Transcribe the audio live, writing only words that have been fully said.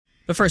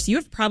But first, you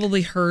have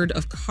probably heard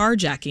of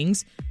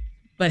carjackings,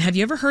 but have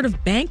you ever heard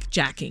of bank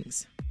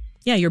jackings?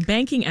 Yeah, your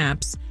banking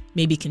apps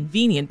may be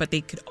convenient, but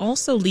they could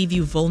also leave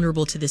you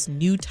vulnerable to this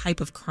new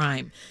type of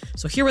crime.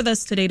 So here with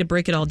us today to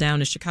break it all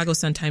down is Chicago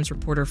Sun-Times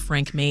reporter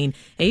Frank Main.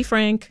 Hey,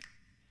 Frank.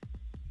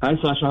 Hi,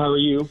 Sasha. How are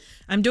you?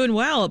 I'm doing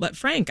well. But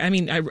Frank, I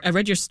mean, I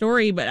read your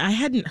story, but I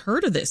hadn't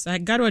heard of this. I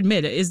got to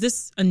admit, is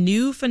this a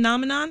new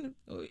phenomenon?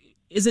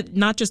 Is it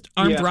not just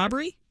armed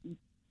robbery?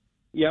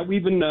 Yeah,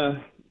 we've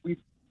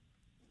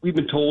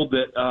been told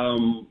that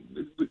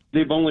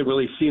they've only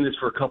really seen this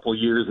for a couple of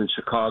years in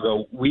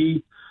Chicago.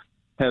 We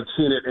have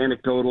seen it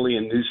anecdotally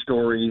in news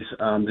stories.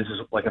 This is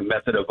like a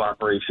method of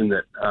operation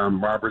that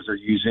robbers are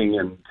using,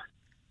 and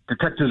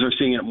detectives are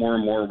seeing it more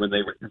and more when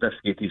they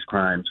investigate these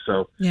crimes.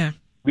 So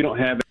we don't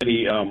have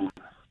any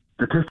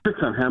statistics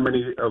on how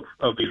many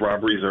of these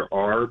robberies there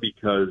are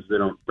because they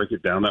don't break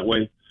it down that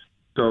way.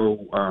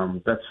 So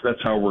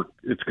that's how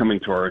it's coming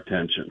to our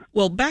attention.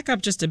 Well, back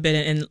up just a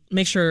bit and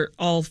make sure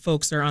all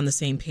folks are on the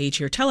same page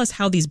here. Tell us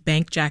how these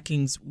bank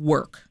jackings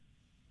work.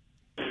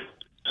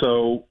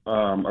 So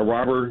a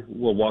robber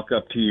will walk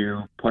up to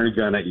you, point a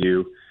gun at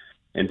you,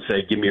 and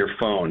say, "Give me your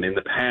phone." In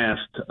the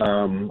past,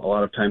 a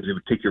lot of times they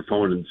would take your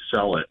phone and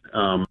sell it.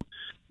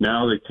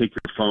 Now they take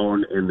your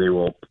phone and they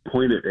will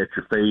point it at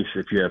your face.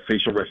 If you have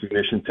facial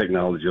recognition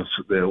technology,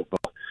 they'll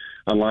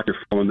unlock your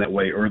phone that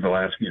way, or they'll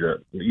ask you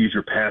to use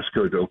your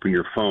passcode to open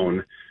your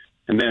phone.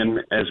 And then,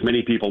 as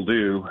many people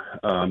do,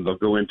 they'll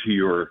go into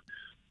your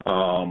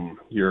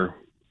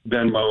Venmo,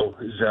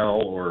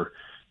 Zelle, or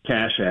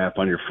Cash App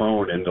on your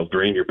phone, and they'll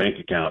drain your bank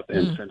account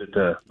and send it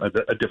to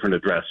a different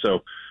address.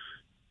 So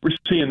we're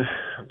seeing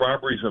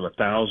robberies of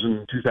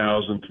 $1,000,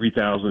 $2,000,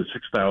 $3,000,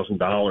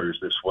 $6,000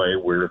 this way,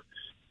 where,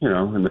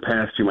 in the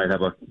past you might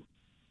have a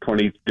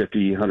 $20,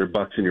 $50,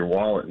 $100 in your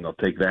wallet, and they'll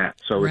take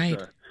that. So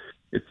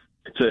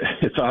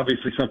it's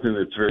obviously something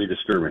that's very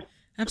disturbing.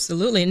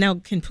 Absolutely. Now,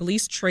 can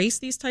police trace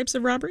these types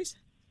of robberies?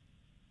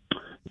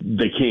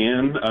 They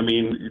can. I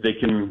mean, they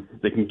can.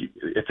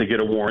 If they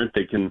get a warrant,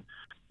 they can,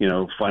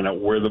 find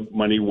out where the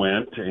money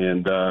went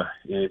and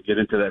get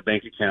into that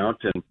bank account.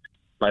 And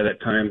by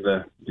that time,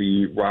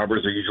 the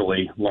robbers are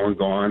usually long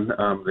gone.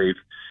 They've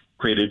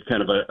created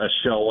kind of a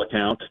shell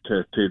account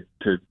to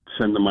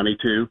send the money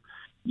to.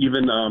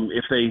 Even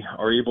if they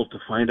are able to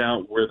find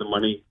out where the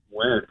money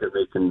went, and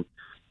they can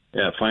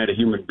find a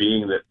human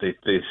being that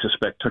they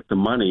suspect took the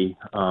money,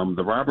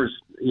 the robbers,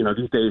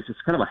 these days,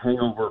 it's kind of a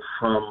hangover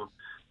from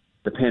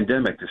the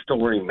pandemic. They're still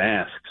wearing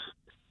masks.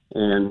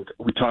 And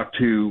we talked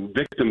to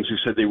victims who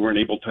said they weren't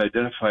able to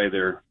identify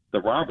the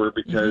robber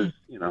because,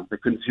 they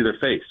couldn't see their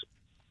face.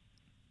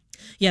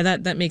 Yeah,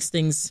 that makes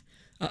things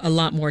a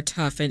lot more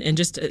tough. And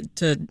just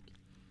to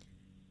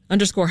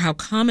underscore how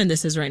common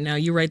this is right now,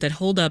 you write that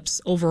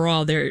holdups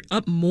overall, they're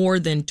up more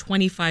than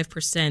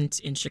 25%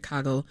 in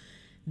Chicago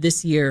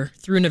this year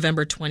through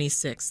November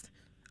 26th,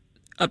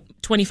 up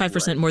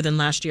 25% more than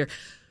last year.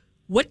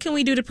 What can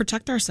we do to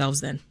protect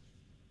ourselves then?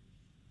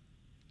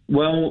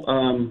 Well,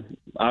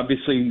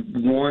 obviously,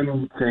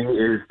 one thing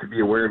is to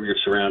be aware of your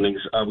surroundings.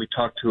 We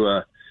talked to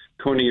a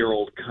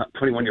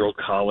 21-year-old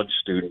college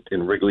student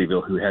in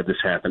Wrigleyville who had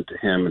this happen to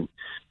him, and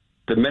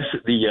the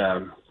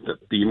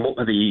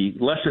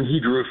lesson he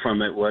drew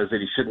from it was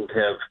that he shouldn't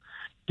have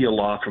peeled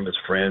off from his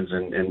friends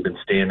and been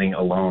standing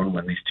alone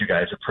when these two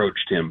guys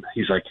approached him.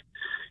 He's like,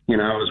 it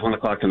was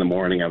 1:00 in the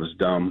morning. I was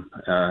dumb.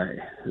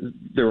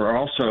 There are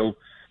also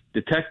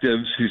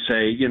detectives who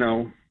say,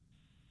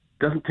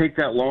 doesn't take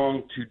that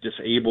long to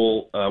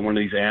disable one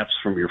of these apps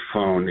from your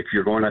phone. If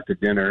you're going out to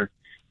dinner,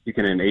 you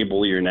can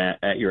enable your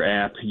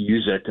app,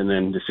 use it, and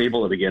then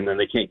disable it again. Then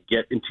they can't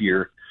get into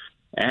your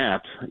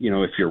app,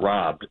 if you're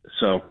robbed.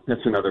 So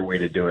that's another way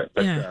to do it.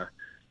 But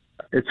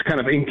it's kind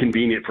of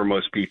inconvenient for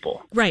most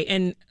people. Right.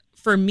 And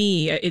for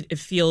me, it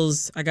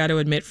feels, I got to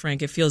admit,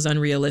 Frank, it feels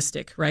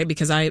unrealistic, right?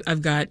 Because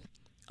I've got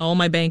all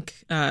my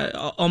banking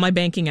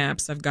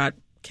apps. I've got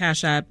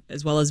Cash App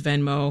as well as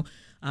Venmo,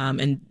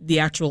 and the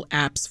actual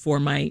apps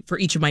for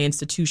each of my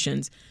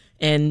institutions.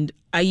 And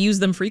I use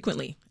them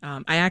frequently.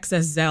 I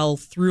access Zelle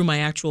through my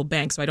actual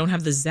bank, so I don't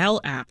have the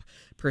Zelle app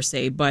per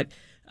se, but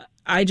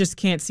I just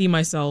can't see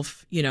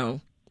myself,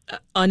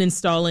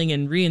 uninstalling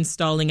and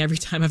reinstalling every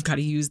time I've got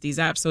to use these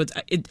apps. So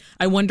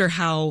I wonder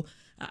how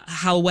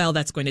well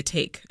that's going to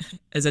take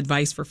as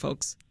advice for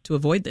folks to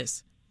avoid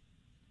this.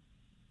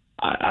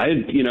 I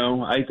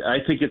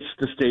think it's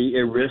just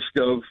a risk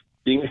of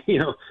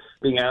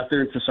being out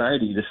there in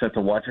society. You just have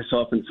to watch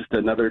yourself. It's just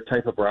another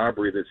type of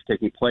robbery that's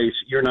taking place.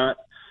 You're not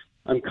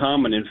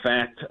uncommon. In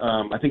fact,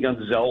 I think on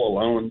Zelle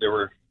alone, there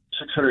were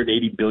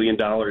 $680 billion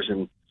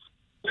in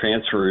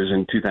transfers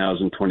in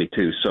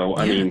 2022. So,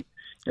 I mean,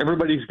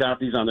 everybody's got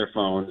these on their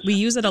phones. We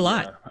use it a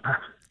lot.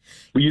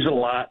 We use it a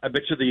lot. I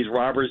bet you these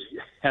robbers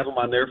have them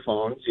on their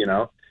phones,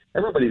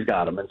 Everybody's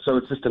got them. And so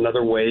it's just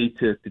another way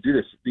to do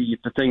this.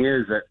 The thing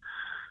is that,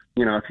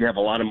 if you have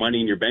a lot of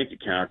money in your bank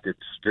account, it's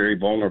very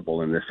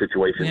vulnerable in this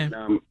situation.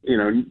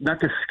 Yeah. Not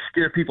to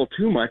scare people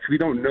too much. We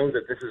don't know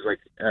that this is like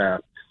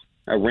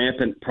a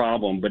rampant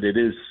problem, but it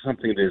is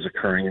something that is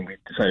occurring, and we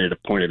decided to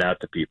point it out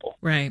to people.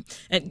 Right.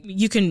 And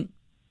you can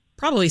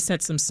probably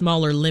set some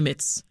smaller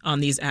limits on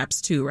these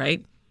apps too,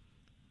 right?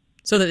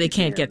 So that they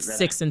can't get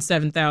 $6,000 and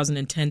 $7,000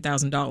 and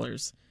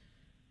 $10,000.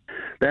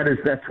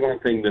 That's one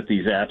thing that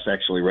these apps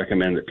actually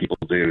recommend that people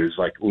do is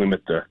like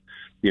limit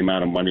the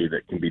amount of money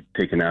that can be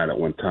taken out at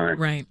one time.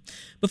 Right.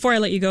 Before I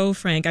let you go,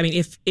 Frank, I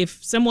mean,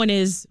 if someone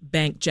is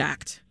bank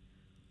jacked,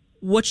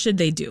 what should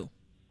they do?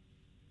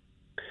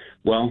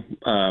 Well,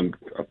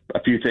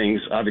 a few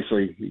things.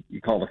 Obviously,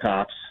 you call the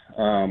cops,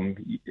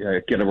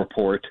 get a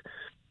report.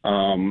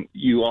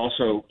 You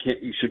also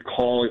you should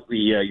call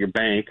your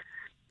bank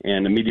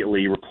and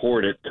immediately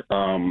report it.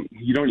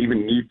 You don't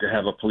even need to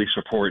have a police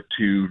report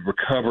to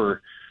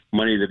recover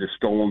money that is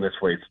stolen this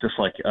way. It's just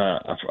like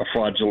a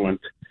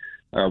fraudulent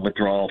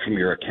withdrawal from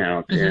your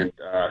account, and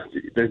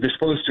they're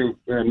supposed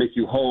to make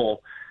you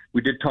whole. We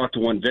did talk to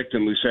one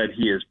victim who said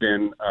he has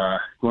been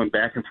going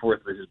back and forth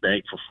with his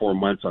bank for 4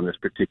 months on this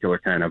particular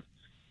kind of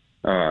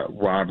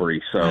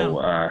robbery. So,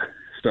 wow.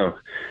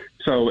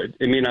 So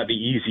it may not be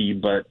easy,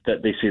 but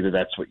they say that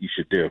that's what you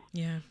should do.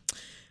 Yeah.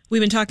 We've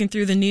been talking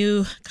through the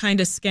new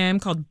kind of scam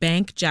called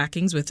bank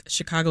jackings with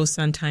Chicago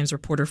Sun-Times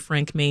reporter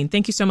Frank Main.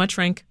 Thank you so much,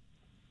 Frank.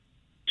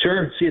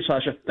 Sure. See you,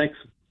 Sasha. Thanks.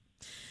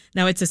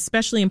 Now, it's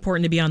especially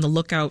important to be on the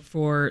lookout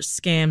for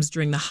scams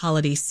during the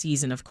holiday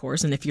season, of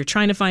course. And if you're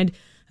trying to find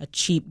a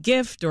cheap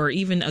gift or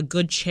even a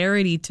good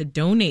charity to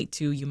donate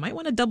to, you might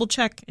want to double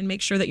check and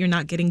make sure that you're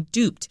not getting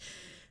duped.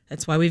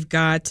 That's why we've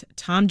got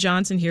Tom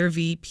Johnson here,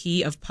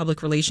 VP of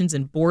Public Relations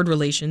and Board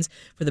Relations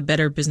for the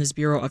Better Business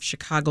Bureau of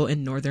Chicago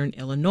and Northern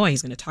Illinois.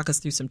 He's going to talk us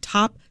through some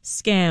top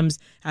scams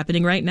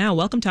happening right now.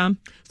 Welcome, Tom.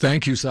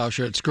 Thank you,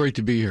 Sasha. It's great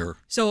to be here.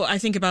 So I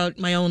think about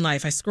my own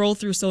life. I scroll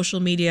through social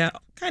media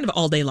kind of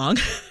all day long,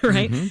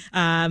 right?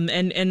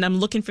 And I'm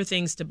looking for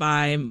things to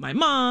buy my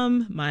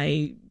mom,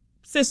 my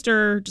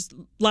sister, just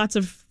lots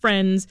of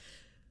friends.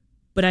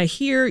 But I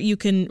hear you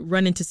can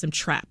run into some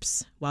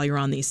traps while you're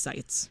on these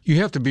sites. You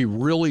have to be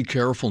really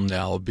careful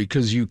now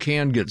because you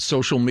can get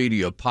social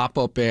media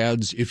pop-up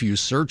ads if you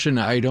search an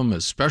item,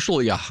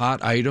 especially a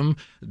hot item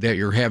that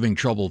you're having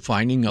trouble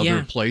finding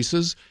other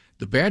places.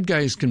 The bad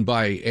guys can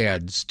buy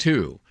ads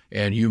too.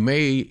 And you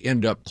may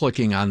end up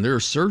clicking on their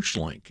search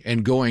link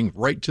and going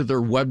right to their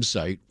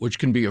website, which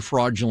can be a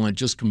fraudulent,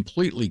 just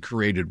completely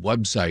created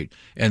website.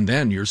 And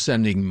then you're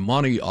sending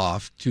money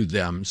off to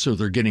them. So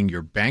they're getting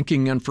your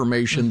banking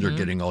information, they're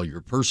getting all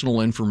your personal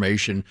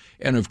information,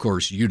 and of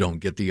course, you don't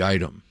get the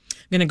item.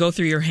 I'm going to go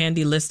through your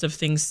handy list of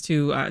things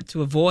to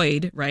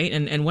avoid, right?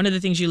 And one of the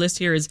things you list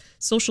here is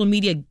social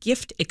media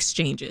gift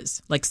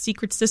exchanges, like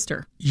Secret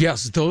Sister.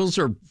 Yes, those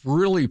are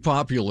really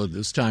popular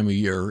this time of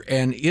year.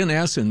 And in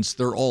essence,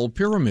 they're all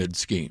pyramid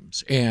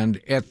schemes.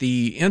 And at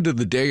the end of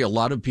the day, a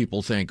lot of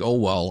people think, oh,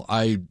 well,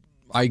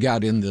 I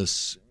got in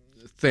this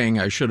thing.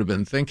 I should have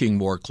been thinking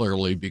more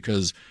clearly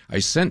because I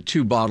sent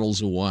 2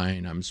 bottles of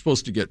wine. I'm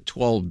supposed to get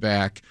 12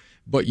 back.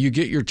 But you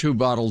get your 2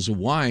 bottles of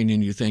wine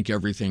and you think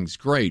everything's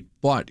great.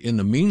 But in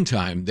the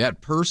meantime, that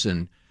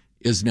person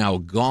is now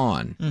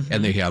gone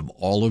and they have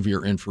all of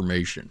your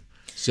information.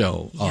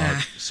 So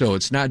so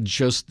it's not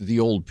just the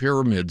old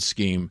pyramid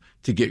scheme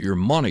to get your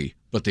money,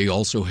 but they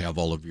also have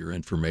all of your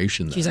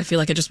information there. Geez, I feel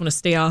like I just want to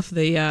stay off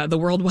the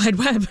World Wide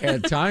Web.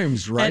 At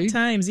times, right? At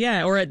times,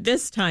 yeah. Or at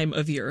this time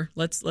of year.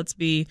 Let's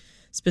be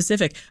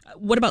specific.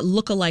 What about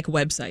lookalike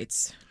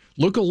websites?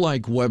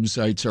 Lookalike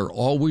websites are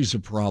always a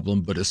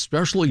problem, but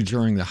especially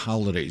during the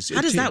holidays.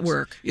 How does that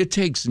work? It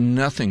takes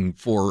nothing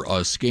for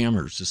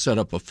scammers to set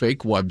up a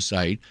fake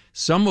website.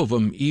 Some of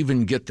them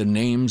even get the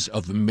names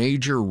of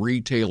major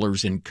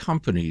retailers and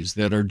companies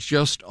that are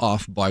just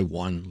off by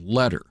one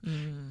letter.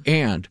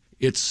 And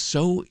it's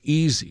so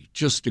easy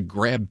just to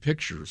grab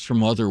pictures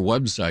from other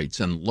websites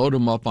and load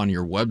them up on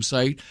your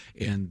website,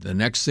 and the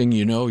next thing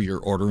you know,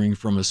 you're ordering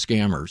from a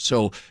scammer.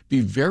 So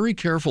be very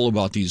careful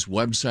about these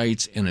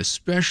websites, and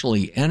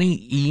especially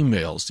any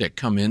emails that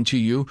come into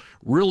you.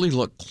 Really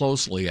look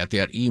closely at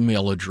that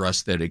email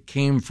address that it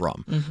came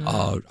from.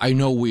 I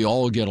know we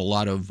all get a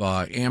lot of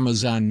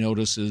Amazon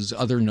notices,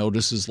 other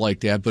notices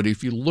like that, but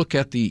if you look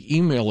at the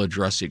email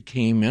address it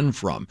came in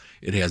from,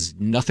 it has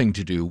nothing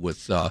to do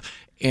with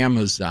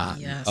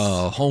Amazon,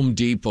 Home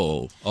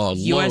Depot,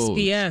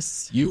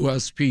 USPS.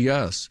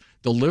 USPS.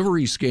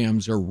 Delivery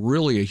scams are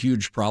really a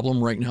huge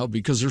problem right now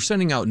because they're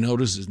sending out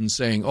notices and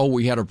saying, oh,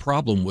 we had a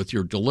problem with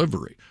your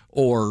delivery,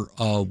 or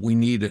we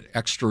need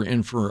extra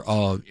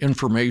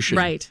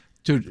information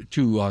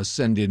to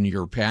send in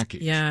your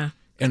package. Yeah.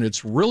 And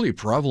it's really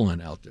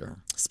prevalent out there.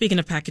 Speaking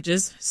of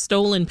packages,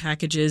 stolen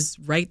packages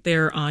right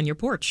there on your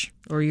porch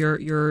or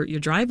your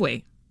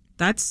driveway.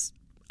 That's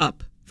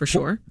up for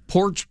sure.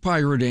 Porch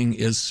pirating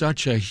is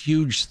such a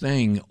huge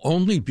thing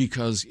only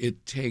because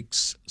it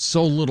takes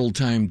so little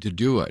time to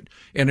do it.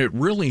 And it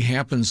really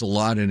happens a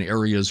lot in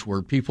areas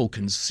where people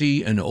can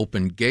see an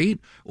open gate,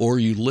 or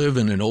you live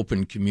in an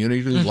open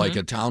community like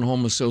a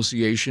townhome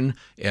association,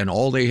 and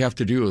all they have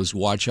to do is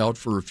watch out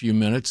for a few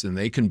minutes and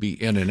they can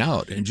be in and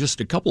out in just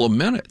a couple of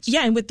minutes.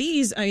 Yeah, and with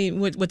these,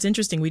 what's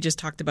interesting, we just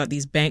talked about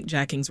these bank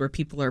jackings where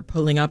people are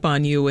pulling up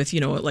on you with,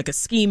 like a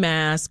ski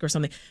mask or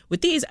something.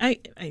 With these,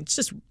 it's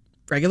just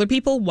regular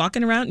people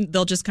walking around.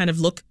 They'll just kind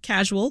of look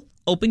casual,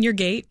 open your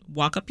gate,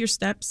 walk up your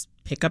steps,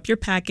 pick up your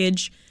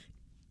package.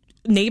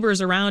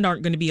 Neighbors around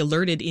aren't going to be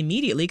alerted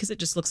immediately because it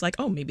just looks like,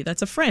 oh, maybe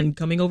that's a friend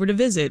coming over to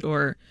visit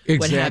or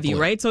what have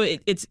you, right? So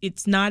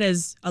it's not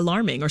as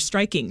alarming or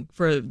striking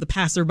for the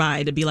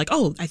passerby to be like,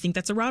 oh, I think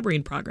that's a robbery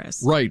in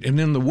progress. Right. And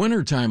in the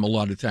wintertime, a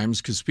lot of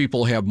times, because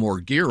people have more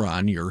gear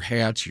on, your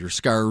hats, your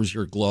scarves,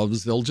 your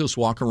gloves, they'll just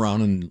walk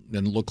around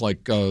and look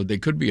like they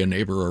could be a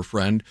neighbor or a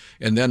friend.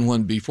 And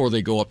then before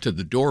they go up to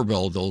the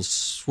doorbell, they'll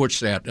switch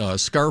that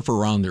scarf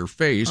around their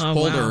face,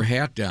 pull their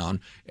hat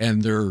down,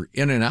 and they're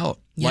in and out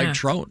like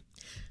trout.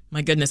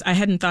 My goodness, I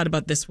hadn't thought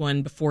about this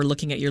one before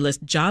looking at your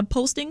list. Job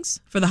postings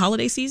for the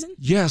holiday season?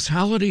 Yes,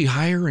 holiday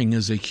hiring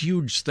is a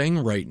huge thing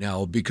right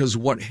now because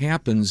what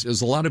happens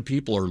is a lot of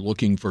people are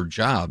looking for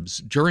jobs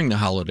during the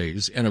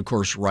holidays and, of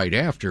course, right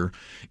after.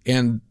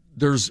 And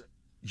there's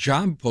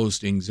job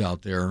postings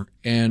out there.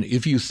 And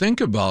if you think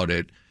about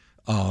it,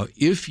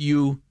 if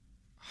you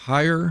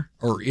hire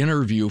or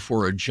interview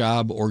for a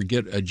job or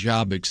get a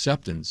job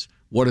acceptance,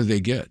 what do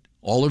they get?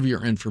 All of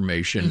your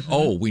information.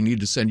 Oh, we need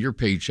to send your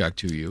paycheck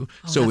to you.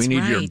 So we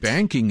need your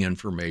banking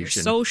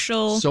information. Your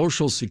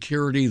Social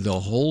Security, the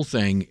whole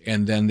thing,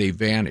 and then they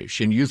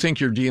vanish. And you think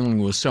you're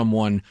dealing with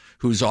someone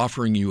who's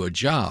offering you a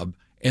job,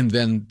 and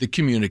then the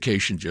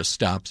communication just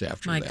stops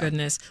after that. My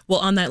goodness. Well,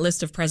 on that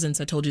list of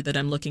presents I told you that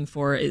I'm looking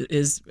for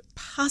is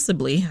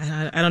possibly,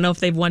 I don't know if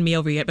they've won me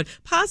over yet, but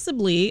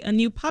possibly a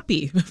new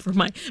puppy for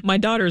my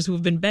daughters who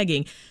have been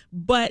begging.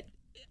 But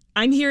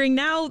I'm hearing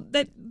now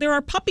that there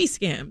are puppy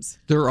scams.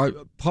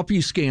 Puppy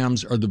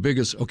scams are the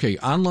biggest. Okay,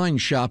 online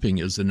shopping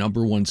is the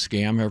number one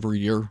scam every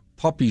year.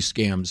 Puppy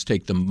scams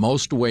take the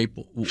most away.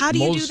 How do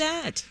you do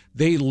that?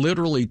 They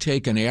literally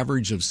take an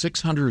average of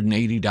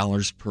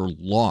 $680 per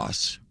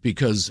loss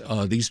because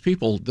these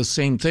people, the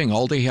same thing.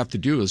 All they have to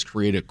do is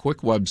create a quick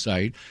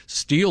website,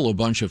 steal a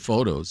bunch of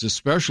photos,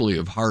 especially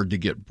of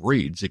hard-to-get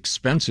breeds,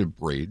 expensive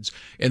breeds,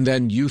 and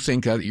then you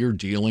think that you're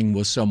dealing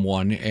with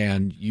someone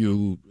and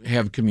you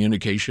have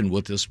communication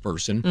with this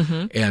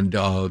person,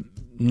 and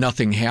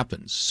nothing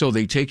happens. So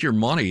they take your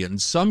money. In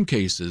some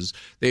cases,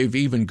 they've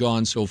even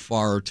gone so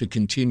far to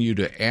continue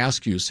to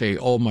ask you, say,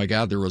 oh, my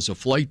God, there was a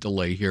flight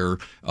delay here.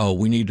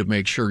 We need to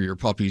make sure your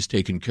puppy's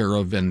taken care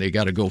of, and they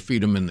got to go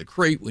feed him in the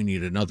crate. We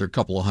need another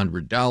couple of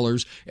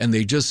 $100. And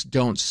they just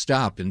don't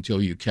stop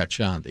until you catch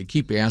on. They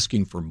keep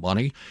asking for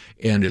money.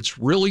 And it's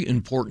really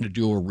important to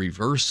do a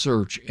reverse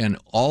search and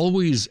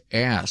always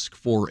ask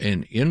for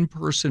an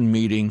in-person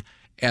meeting,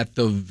 at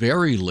the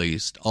very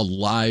least, a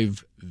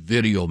live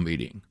video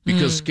meeting,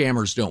 because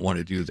scammers don't want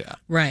to do that.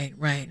 Right.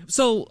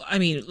 So, I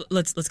mean,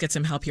 let's get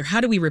some help here.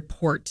 How do we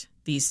report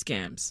these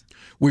scams?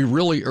 We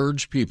really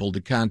urge people to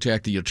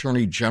contact the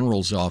Attorney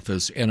General's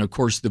office and, of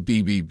course, the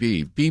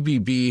BBB.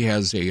 BBB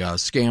has a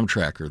scam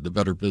tracker, the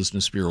Better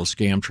Business Bureau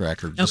scam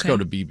tracker. Just go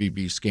to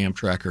BBB scam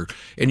tracker,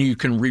 and you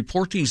can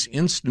report these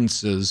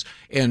instances,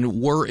 and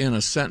we're in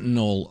a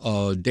Sentinel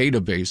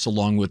database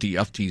along with the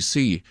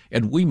FTC,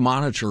 and we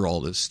monitor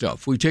all this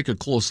stuff. We take a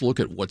close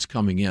look at what's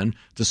coming in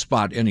to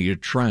spot any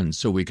trends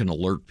so we can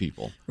alert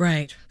people.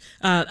 Right.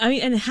 I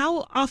mean, and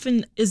how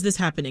often is this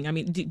happening? I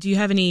mean, do you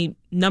have any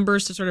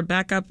numbers to sort of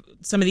back up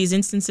some of these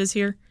instances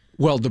here?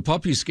 Well, the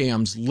puppy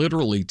scams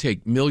literally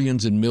take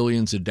millions and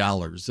millions of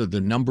dollars. They're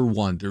the number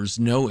one. There's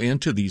no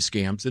end to these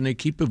scams, and they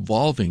keep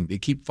evolving. They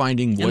keep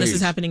finding ways. And this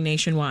is happening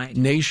nationwide.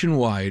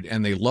 Nationwide,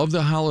 and they love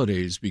the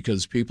holidays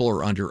because people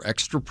are under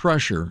extra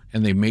pressure,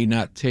 and they may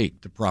not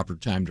take the proper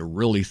time to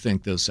really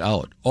think this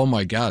out. Oh,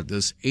 my God,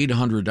 this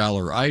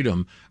 $800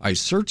 item, I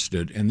searched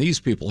it, and these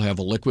people have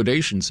a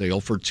liquidation sale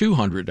for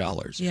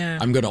 $200. Yeah.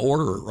 I'm going to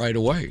order it right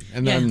away.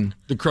 And then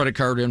the credit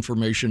card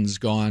information's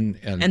gone.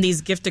 And these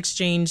gift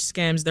exchange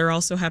scams, they're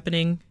also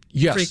happening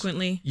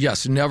frequently?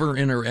 Yes, never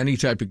enter any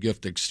type of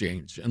gift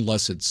exchange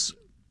unless it's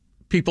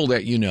people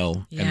that you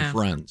know and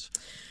friends.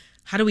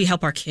 How do we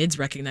help our kids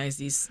recognize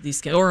these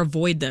scams or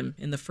avoid them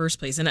in the first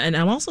place? And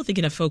I'm also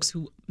thinking of folks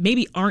who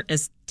maybe aren't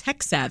as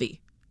tech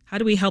savvy. How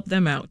do we help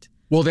them out?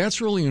 Well,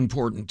 that's really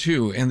important,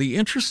 too. And the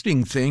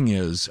interesting thing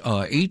is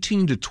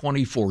 18 to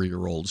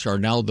 24-year-olds are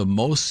now the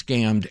most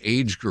scammed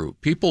age group.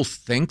 People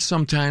think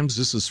sometimes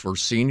this is for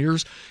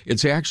seniors.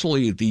 It's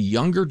actually the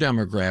younger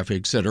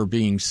demographics that are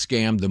being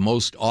scammed the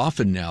most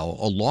often now,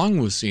 along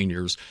with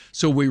seniors.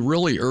 So we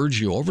really urge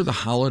you over the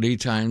holiday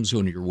times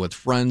when you're with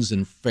friends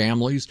and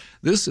families,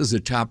 this is a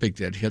topic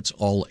that hits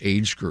all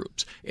age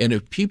groups. And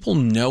if people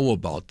know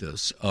about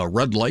this, a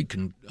red light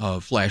can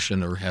flash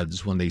in their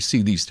heads when they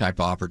see these type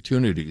of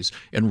opportunities.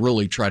 and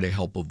really try to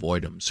help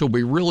avoid them. So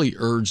we really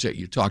urge that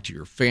you talk to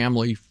your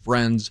family,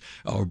 friends.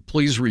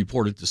 Please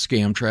report it to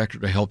Scam Tracker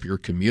to help your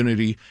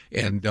community,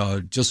 and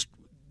just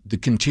the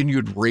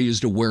continued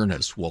raised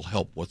awareness will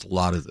help with a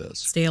lot of this.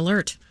 Stay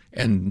alert.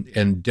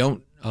 And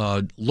don't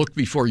look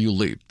before you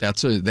leave.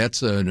 That's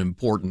an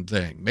important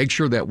thing. Make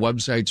sure that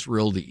website's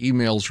real, the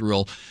email's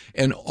real,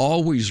 and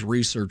always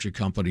research a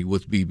company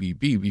with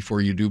BBB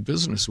before you do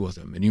business with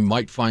them. And you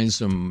might find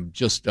some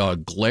just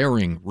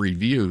glaring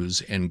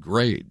reviews and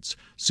grades.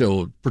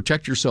 So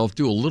protect yourself.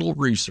 Do a little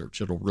research.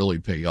 It'll really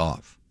pay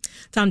off.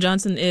 Tom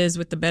Johnson is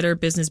with the Better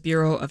Business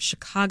Bureau of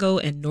Chicago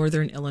and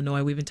Northern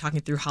Illinois. We've been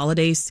talking through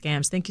holiday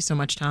scams. Thank you so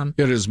much, Tom.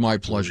 It is my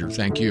pleasure.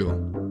 Thank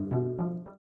you.